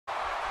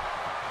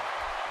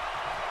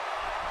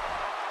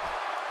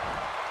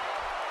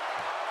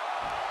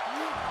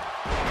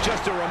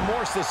Just a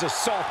remorseless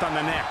assault on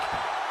the neck.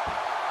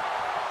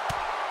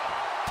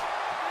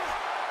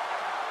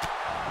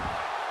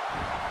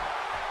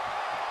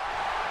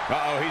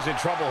 Uh-oh, he's in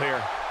trouble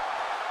here.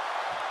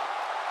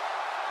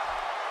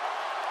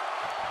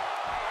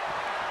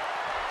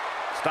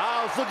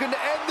 Styles looking to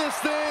end this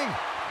thing.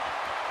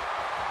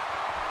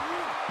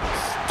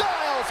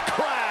 Styles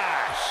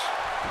crash.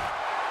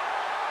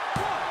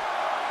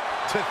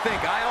 To think,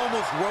 I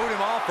almost wrote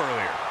him off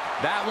earlier.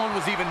 That one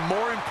was even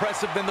more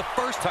impressive than the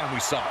first time we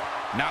saw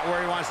him. Not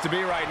where he wants to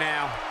be right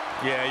now.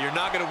 Yeah, you're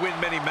not going to win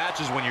many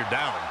matches when you're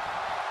down.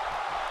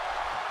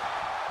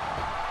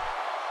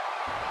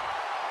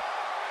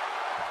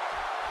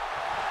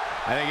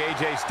 I think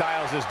AJ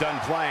Styles is done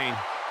playing.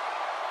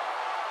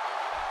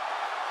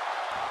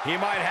 He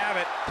might have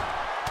it.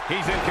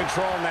 He's in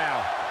control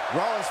now.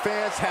 Rollins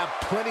fans have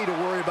plenty to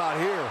worry about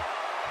here.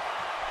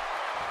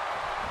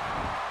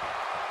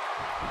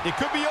 It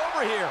could be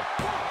over here.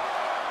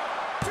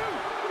 1, 2.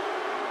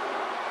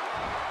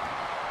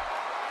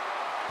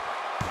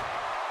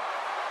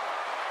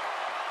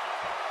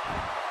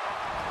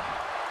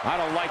 I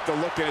don't like the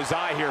look in his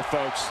eye here,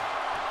 folks.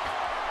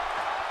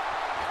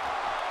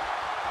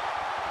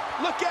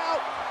 Look out!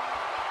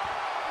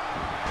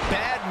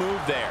 Bad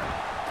move there.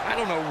 I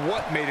don't know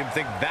what made him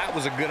think that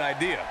was a good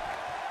idea.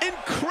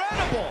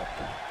 Incredible!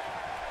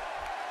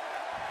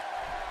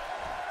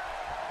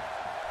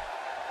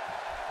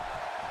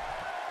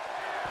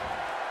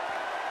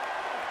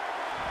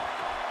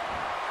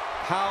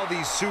 How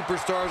these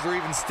superstars are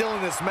even still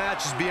in this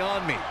match is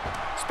beyond me,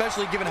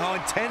 especially given how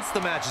intense the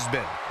match has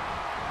been.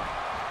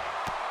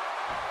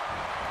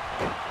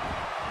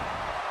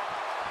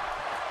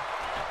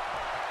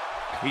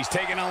 He's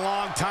taking a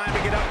long time to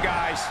get up,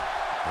 guys.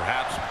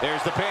 Perhaps.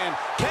 There's the pin.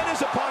 Can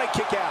his opponent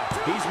kick out?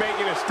 He's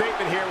making a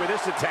statement here with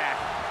this attack.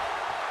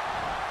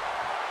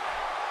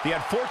 The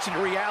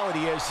unfortunate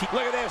reality is,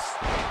 look at this.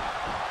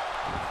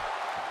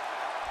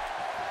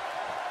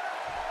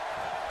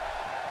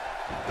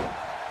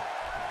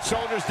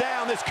 Shoulders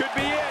down, this could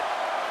be it.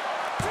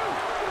 2.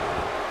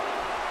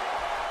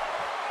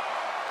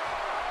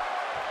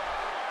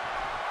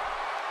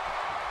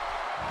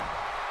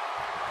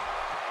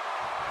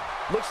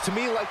 Looks to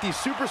me like these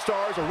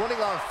superstars are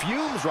running on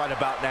fumes right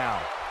about now.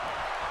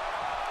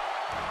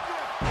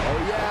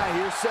 Oh yeah,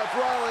 here's Seth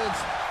Rollins.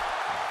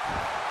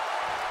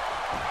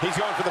 He's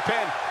going for the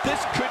pin. This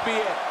could be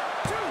it.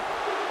 2.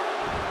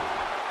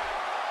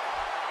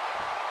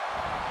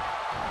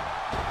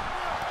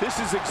 This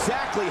is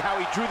exactly how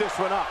he drew this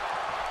one up.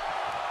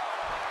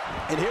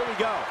 And here we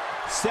go.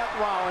 Seth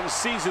Rollins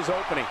sees his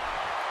opening.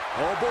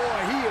 Oh boy,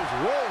 he is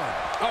rolling.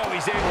 Oh,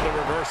 he's able to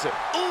reverse it.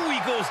 Oh,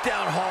 he goes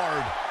down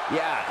hard.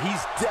 Yeah,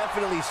 he's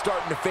definitely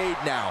starting to fade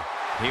now.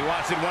 He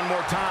wants it one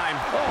more time.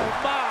 Oh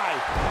my,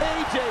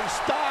 AJ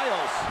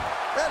Styles.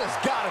 That has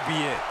got to be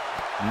it.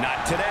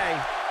 Not today.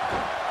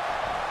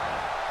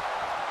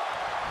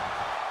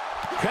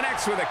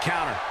 Connects with a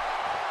counter.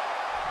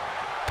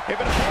 If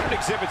an opponent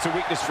exhibits a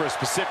weakness for a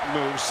specific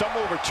move, some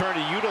will return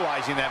to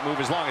utilizing that move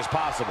as long as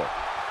possible.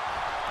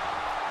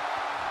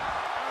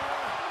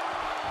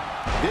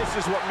 This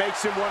is what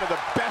makes him one of the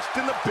best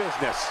in the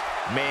business.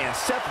 Man,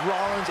 Seth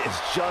Rollins is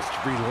just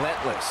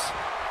relentless.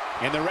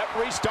 And the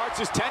referee starts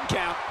his 10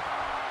 count.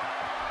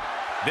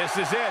 This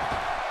is it.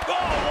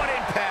 Oh, what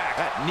impact!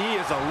 That knee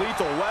is a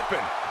lethal weapon.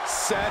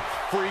 Seth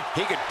freak.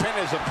 He could pin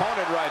his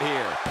opponent right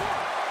here.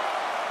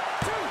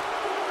 2.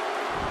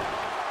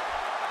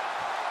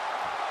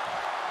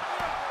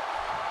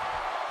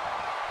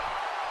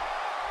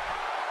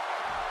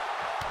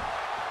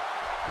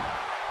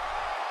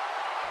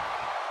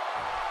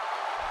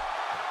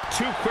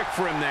 Too quick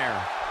for him there.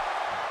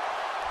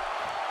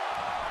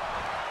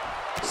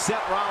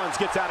 Seth Rollins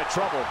gets out of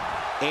trouble,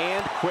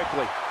 and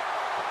quickly.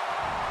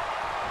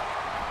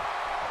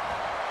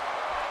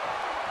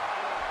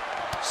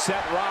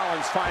 Seth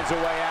Rollins finds a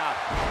way out.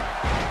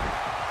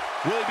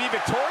 Will he be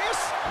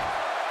victorious?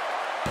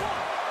 1,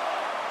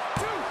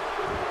 2.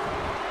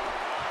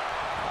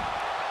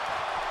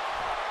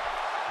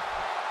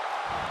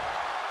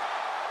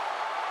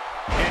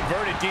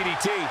 Inverted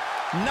DDT,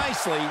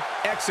 nicely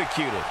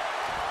executed.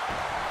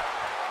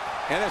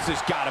 And this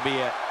has got to be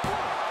it.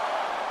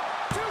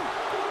 2.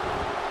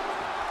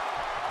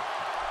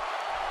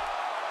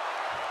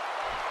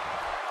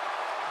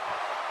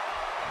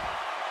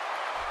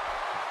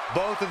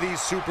 Both of these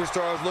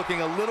superstars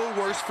looking a little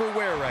worse for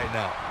wear right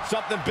now.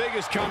 Something big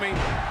is coming.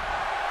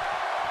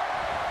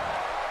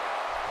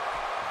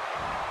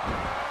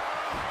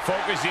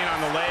 Focusing on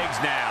the legs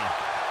now.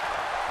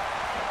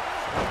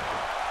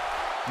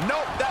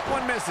 Nope, that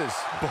one misses.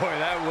 Boy,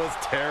 that was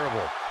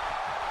terrible.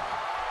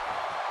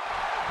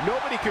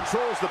 Nobody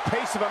controls the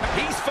pace of him.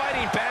 He's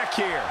fighting back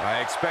here.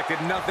 I expected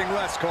nothing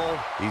less, Cole.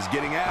 He's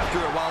getting after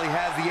it while he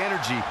has the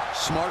energy.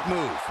 Smart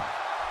move.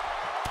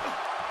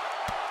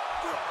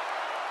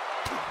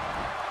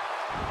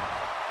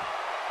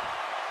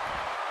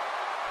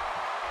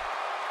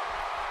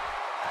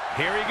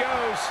 Here he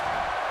goes.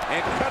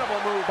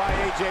 Incredible move by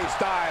AJ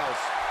Styles.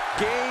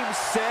 Game,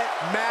 set,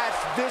 match.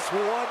 This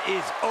one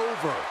is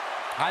over.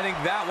 I think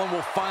that one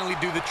will finally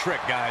do the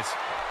trick, guys.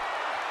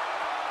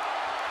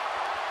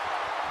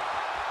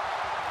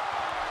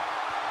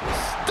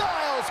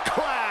 Styles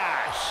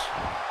clash.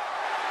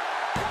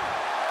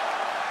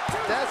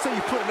 That's how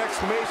you put an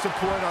exclamation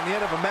point on the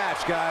end of a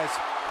match, guys.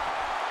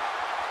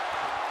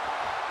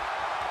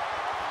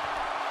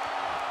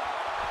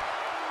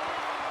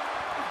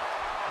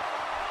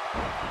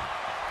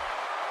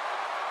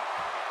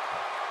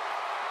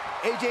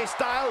 AJ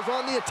Styles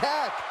on the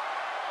attack.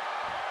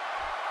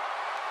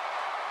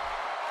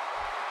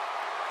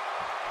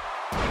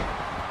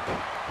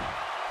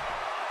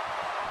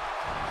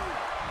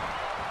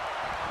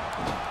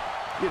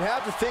 You'd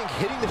have to think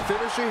hitting the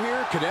finisher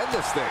here could end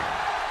this thing.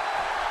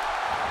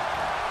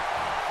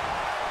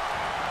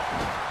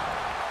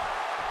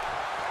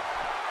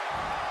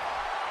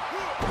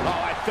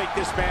 Oh, I think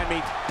this man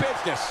means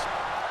business.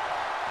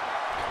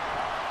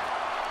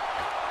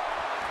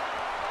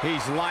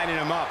 He's lining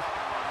him up.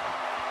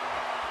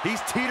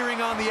 He's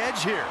teetering on the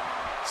edge here.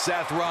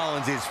 Seth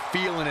Rollins is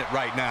feeling it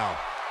right now.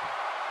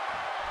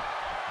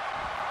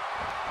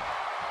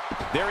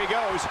 There he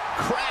goes,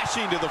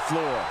 crashing to the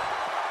floor.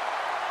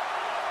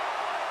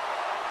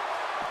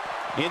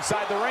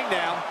 Inside the ring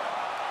now.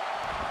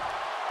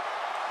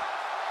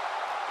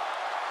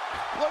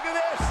 Look at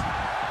this.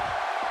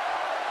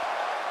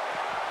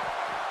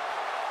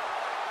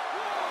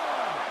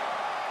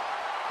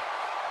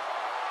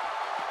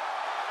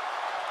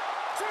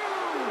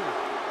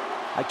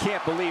 I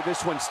can't believe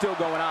this one's still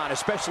going on,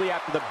 especially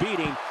after the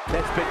beating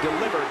that's been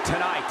delivered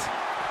tonight.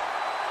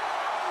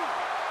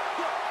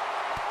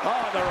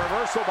 Oh, the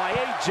reversal by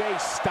AJ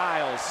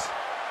Styles.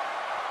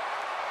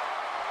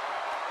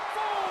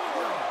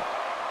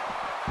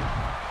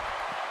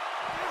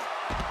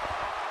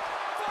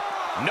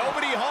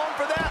 Nobody home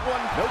for that one.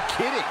 No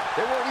kidding.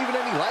 There weren't even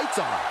any lights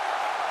on.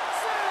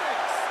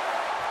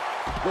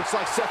 Looks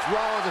like Seth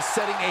Rollins is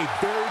setting a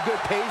very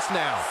good pace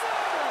now.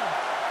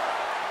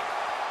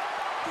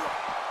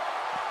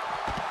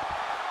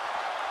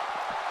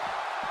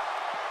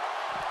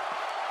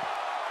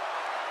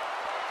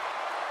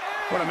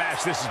 What a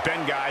match this has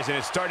been, guys, and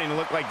it's starting to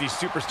look like these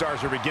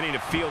superstars are beginning to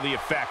feel the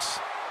effects.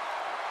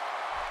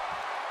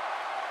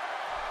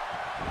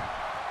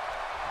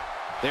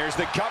 There's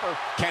the cover.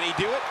 Can he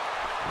do it?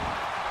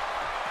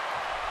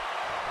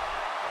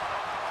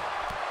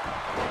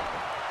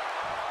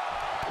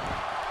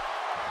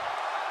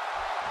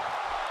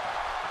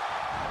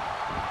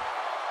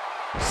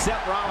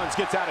 Seth Rollins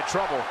gets out of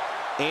trouble,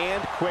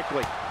 and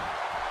quickly.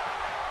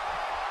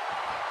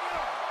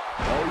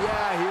 Oh,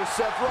 yeah, here's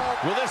Seth Rollins.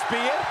 Will this be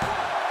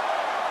it?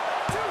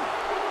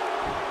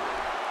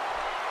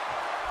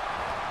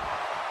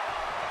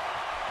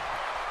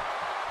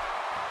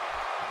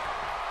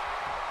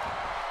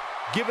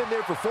 Given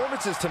their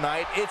performances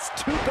tonight, it's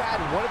too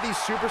bad one of these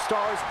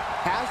superstars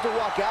has to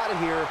walk out of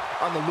here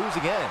on the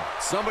losing end.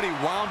 Somebody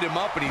wound him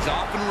up and he's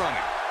off and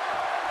running.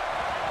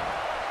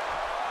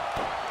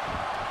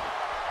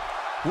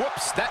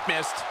 Whoops, that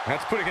missed.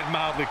 That's putting it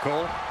mildly,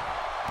 Cole.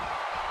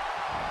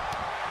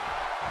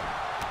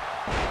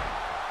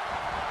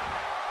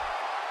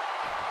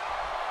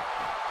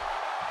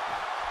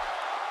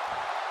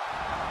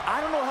 I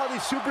don't know how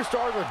these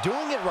superstars are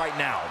doing it right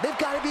now. They've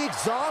got to be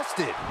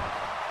exhausted.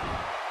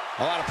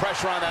 A lot of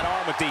pressure on that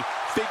arm with the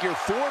figure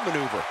four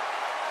maneuver.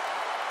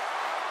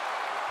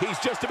 He's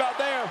just about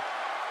there.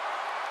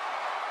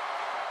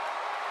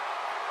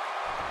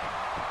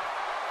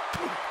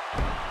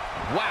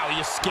 Wow,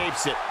 he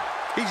escapes it.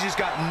 He's just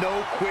got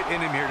no quit in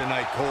him here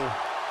tonight, Cole.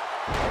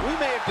 We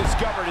may have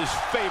discovered his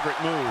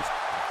favorite move.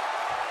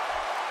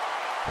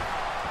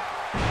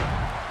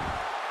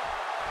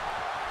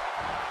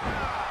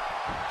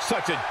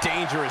 Such a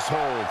dangerous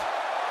hold.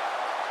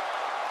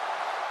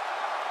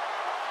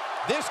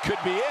 This could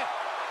be it.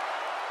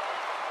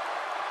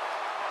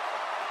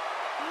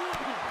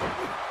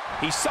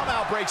 He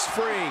somehow breaks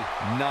free.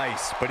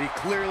 Nice, but he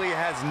clearly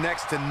has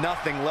next to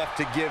nothing left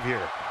to give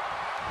here.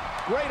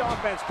 Great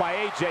offense by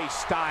AJ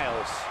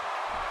Styles.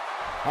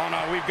 Oh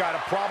no, we've got a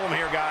problem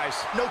here, guys.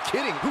 No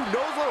kidding. Who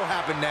knows what will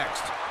happen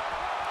next?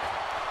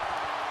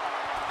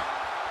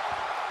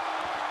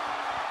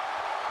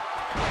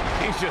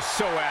 He's just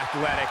so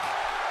athletic.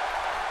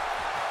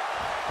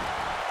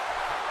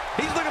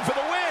 He's looking for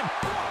the win.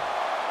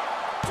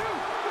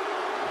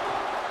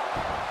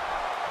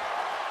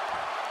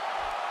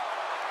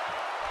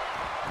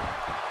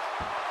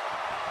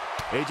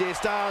 AJ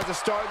Styles is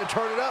starting to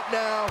turn it up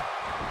now.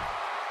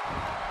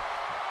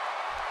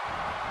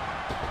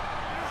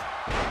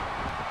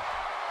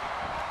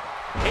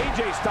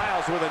 AJ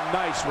Styles with a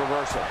nice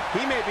reversal.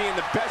 He may be in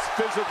the best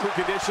physical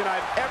condition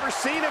I've ever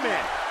seen him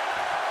in.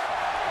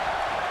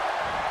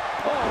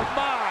 Oh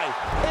my,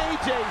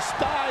 AJ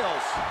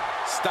Styles.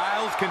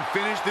 Styles can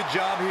finish the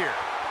job here.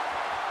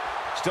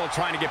 Still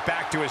trying to get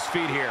back to his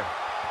feet here.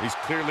 He's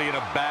clearly in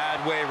a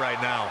bad way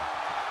right now.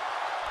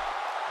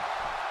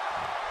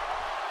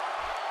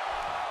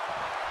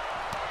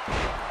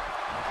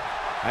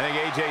 I think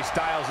AJ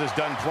Styles is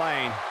done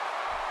playing.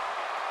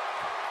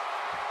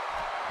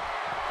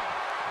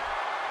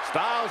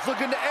 Styles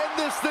looking to end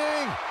this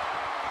thing.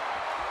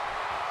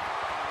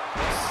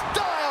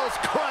 Styles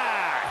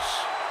crash.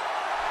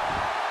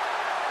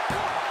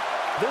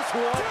 This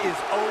one is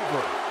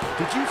over.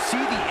 Did you see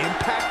the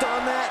impact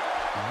on that?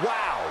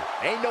 Wow.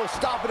 Ain't no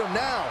stopping him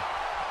now.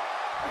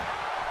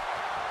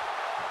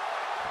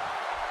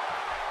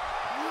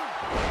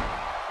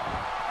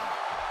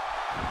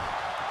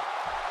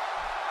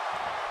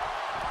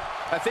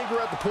 I think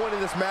we're at the point in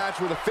this match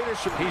where the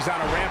finisher... He's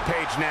on a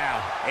rampage now.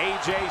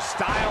 AJ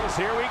Styles,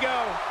 here we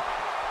go.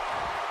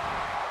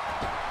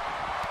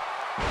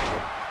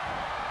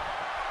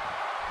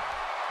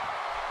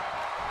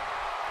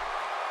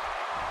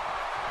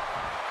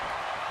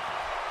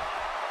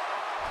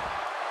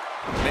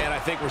 Man, I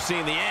think we're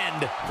seeing the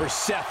end for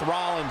Seth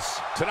Rollins.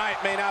 Tonight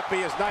may not be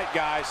his night,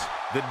 guys.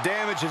 The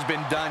damage has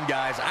been done,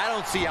 guys. I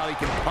don't see how he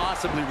can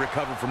possibly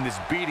recover from this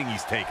beating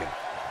he's taken.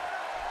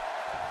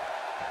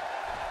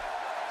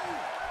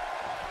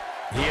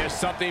 He has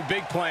something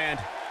big planned.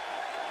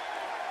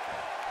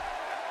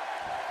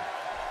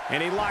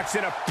 And he locks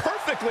in a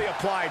perfectly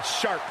applied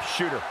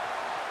sharpshooter.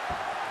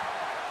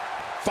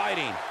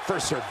 Fighting for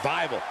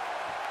survival.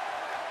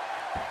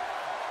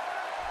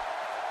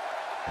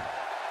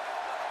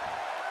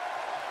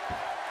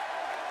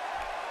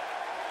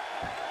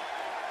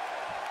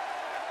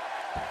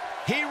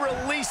 He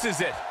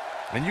releases it.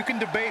 And you can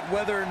debate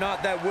whether or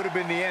not that would have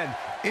been the end.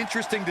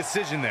 Interesting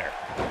decision there.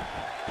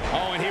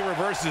 Oh, and he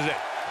reverses it.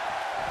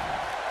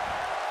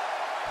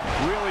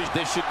 Really,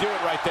 they should do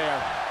it right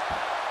there.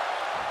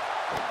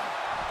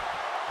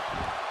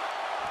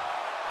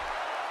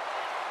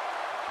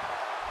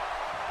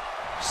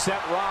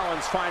 Seth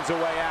Rollins finds a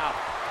way out.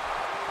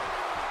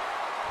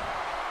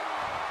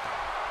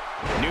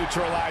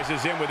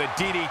 Neutralizes him with a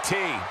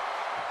DDT.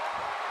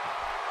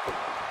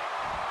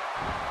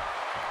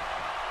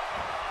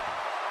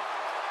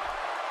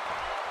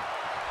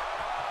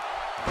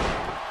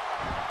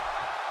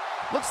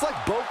 Looks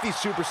like both these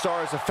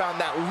superstars have found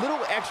that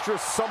little extra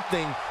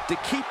something to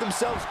keep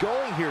themselves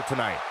going here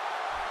tonight.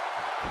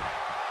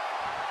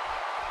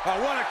 Oh,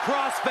 what a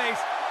crossface.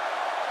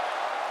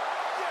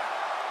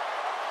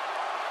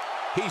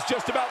 He's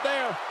just about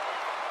there.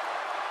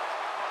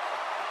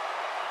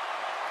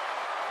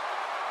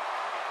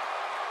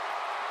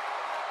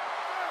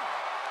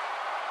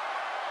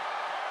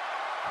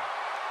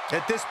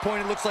 At this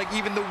point, it looks like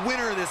even the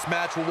winner of this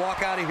match will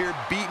walk out of here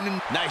beaten.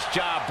 Nice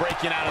job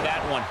breaking out of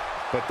that one.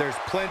 But there's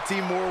plenty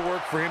more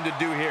work for him to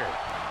do here.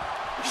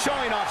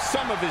 Showing off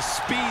some of his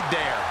speed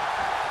there.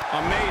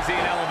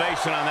 Amazing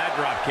elevation on that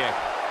drop kick.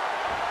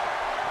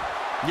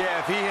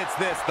 Yeah, if he hits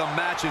this, the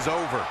match is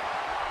over.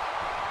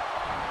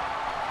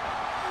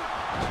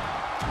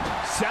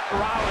 Seth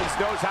Rollins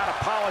knows how to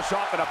polish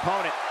off an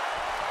opponent.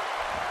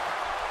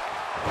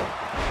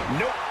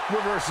 Nope,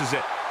 reverses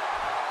it.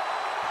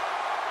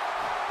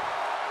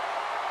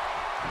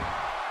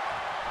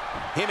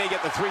 He may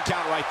get the 3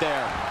 count right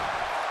there.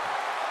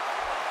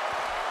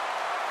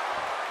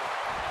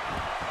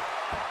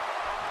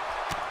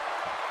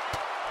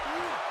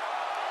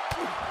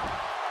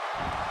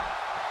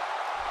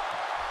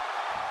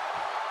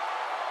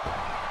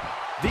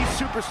 These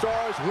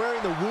superstars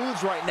wearing the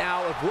wounds right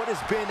now of what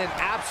has been an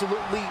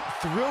absolutely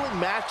thrilling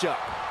matchup.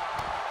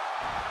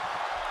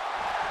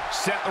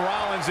 Seth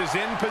Rollins is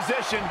in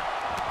position.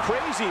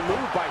 Crazy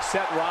move by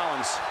Seth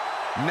Rollins.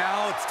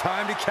 Now it's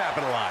time to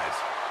capitalize.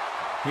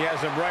 He has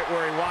him right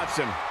where he wants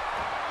him.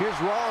 Here's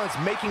Rollins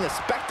making a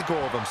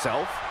spectacle of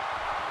himself.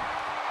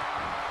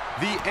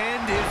 The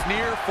end is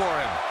near for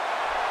him.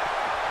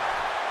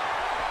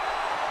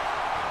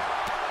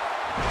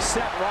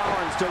 Seth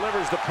Rollins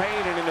delivers the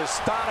pain in an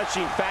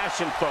astonishing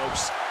fashion,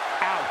 folks.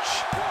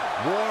 Ouch.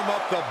 Warm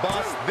up the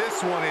bus.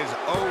 This one is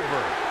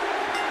over.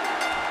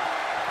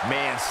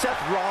 Man, Seth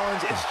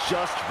Rollins is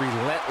just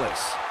relentless.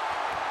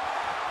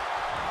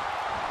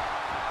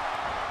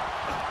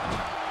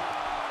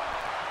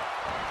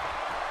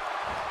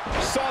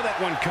 Saw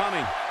that one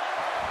coming.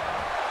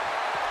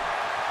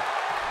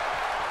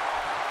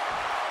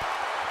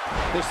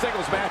 This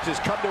singles match has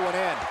come to an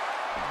end.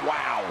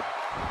 Wow.